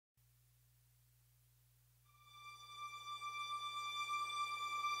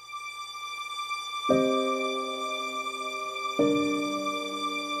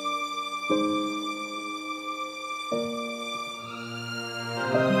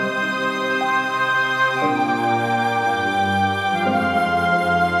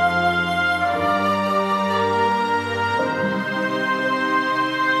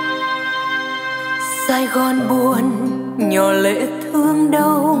Sài Gòn buồn, nhỏ lệ thương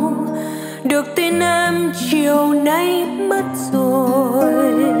đau, được tin em chiều nay mất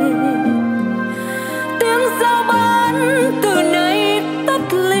rồi. Tiếng giao bán từ nay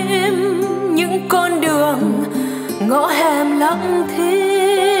tắt lịm, những con đường ngõ hẻm lặng thinh.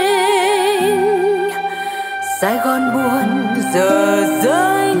 Sài Gòn buồn giờ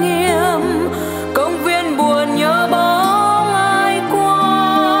rơi nghiêm, công viên buồn nhớ bóng ai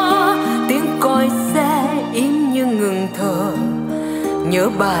qua. Tiếng còi xe im như ngừng thở, nhớ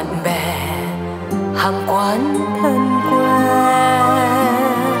bạn bè hàng quán thân quen.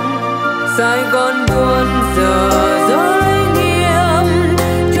 Sài Gòn buồn giờ rơi nghiêm,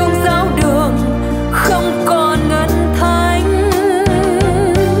 chuông giáo đường không còn ngân thanh.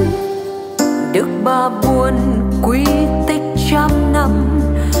 Đức Bà buồn quy tích trăm năm,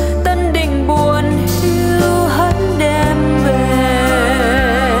 Tân Định buồn hiu hắt đêm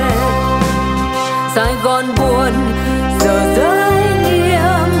về. Sài Gòn buồn giờ rơi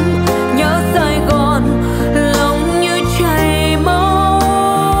nghiêm, nhớ Sài Gòn lòng như chảy máu.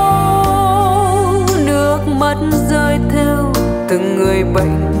 Nước mắt rơi theo từng người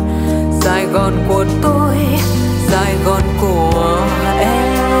bệnh. Sài Gòn của tôi, Sài Gòn của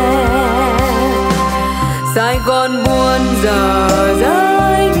em. Sài Gòn buồn giờ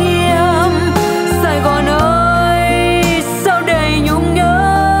rơi nghiêm, Sài Gòn ơi sao đầy nhung nhớ.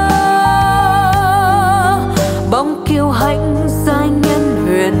 Bóng kiêu hãnh danh nhân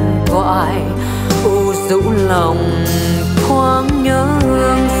huyền thoại, u dũ lòng thoáng nhớ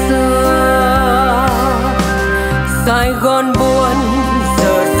hương xưa. Sài Gòn buồn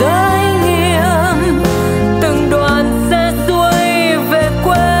giờ rơi nghiêm, từng đoàn xe xuôi về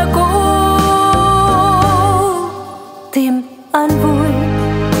quê cũ. Tìm an vui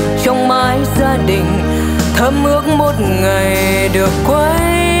trong mái gia đình, thầm ước một ngày được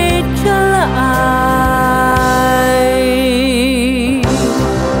quay trở lại.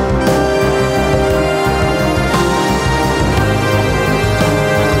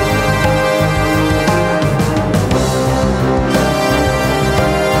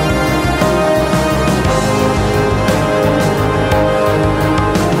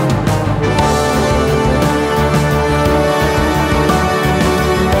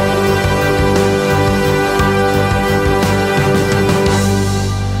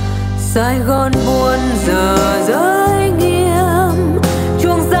 Sài Gòn buồn giờ rơi nghiêm,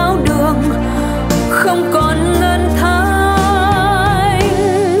 chuông giáo đường không còn ngân thanh.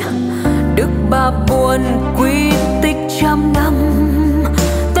 Đức Bà buồn quy tích trăm năm,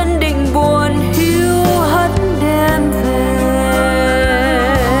 Tân Định buồn hiu hắt đêm về.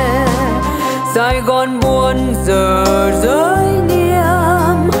 Sài Gòn buồn giờ rơi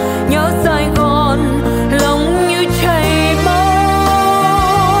nghiêm, nhớ Sài Gòn lòng như chảy máu.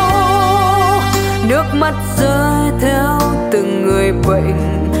 Nước mắt rơi theo từng người bệnh.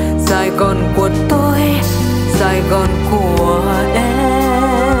 Sài Gòn của tôi, Sài Gòn của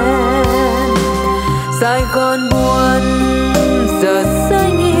em. Sài Gòn buồn giờ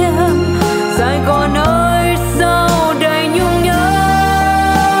rơi nghiêm, Sài Gòn ơi sao đầy nhung nhớ.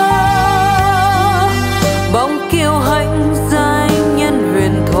 Bóng kiêu hãnh danh nhân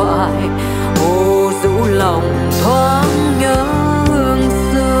huyền thoại, u dũ lòng thoáng nhớ hương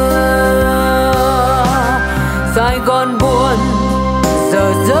xưa. Sài Gòn buồn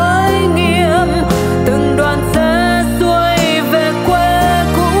giờ rơi nghiêm, từng đoàn xe xuôi về quê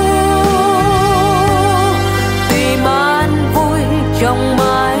cũ. Tìm an vui trong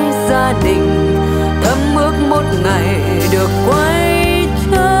mái gia đình, thầm ước một ngày được quay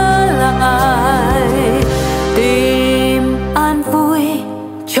trở lại. Tìm an vui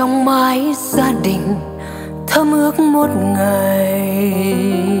trong mái gia đình, thầm ước một ngày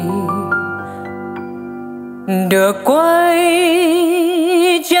được quay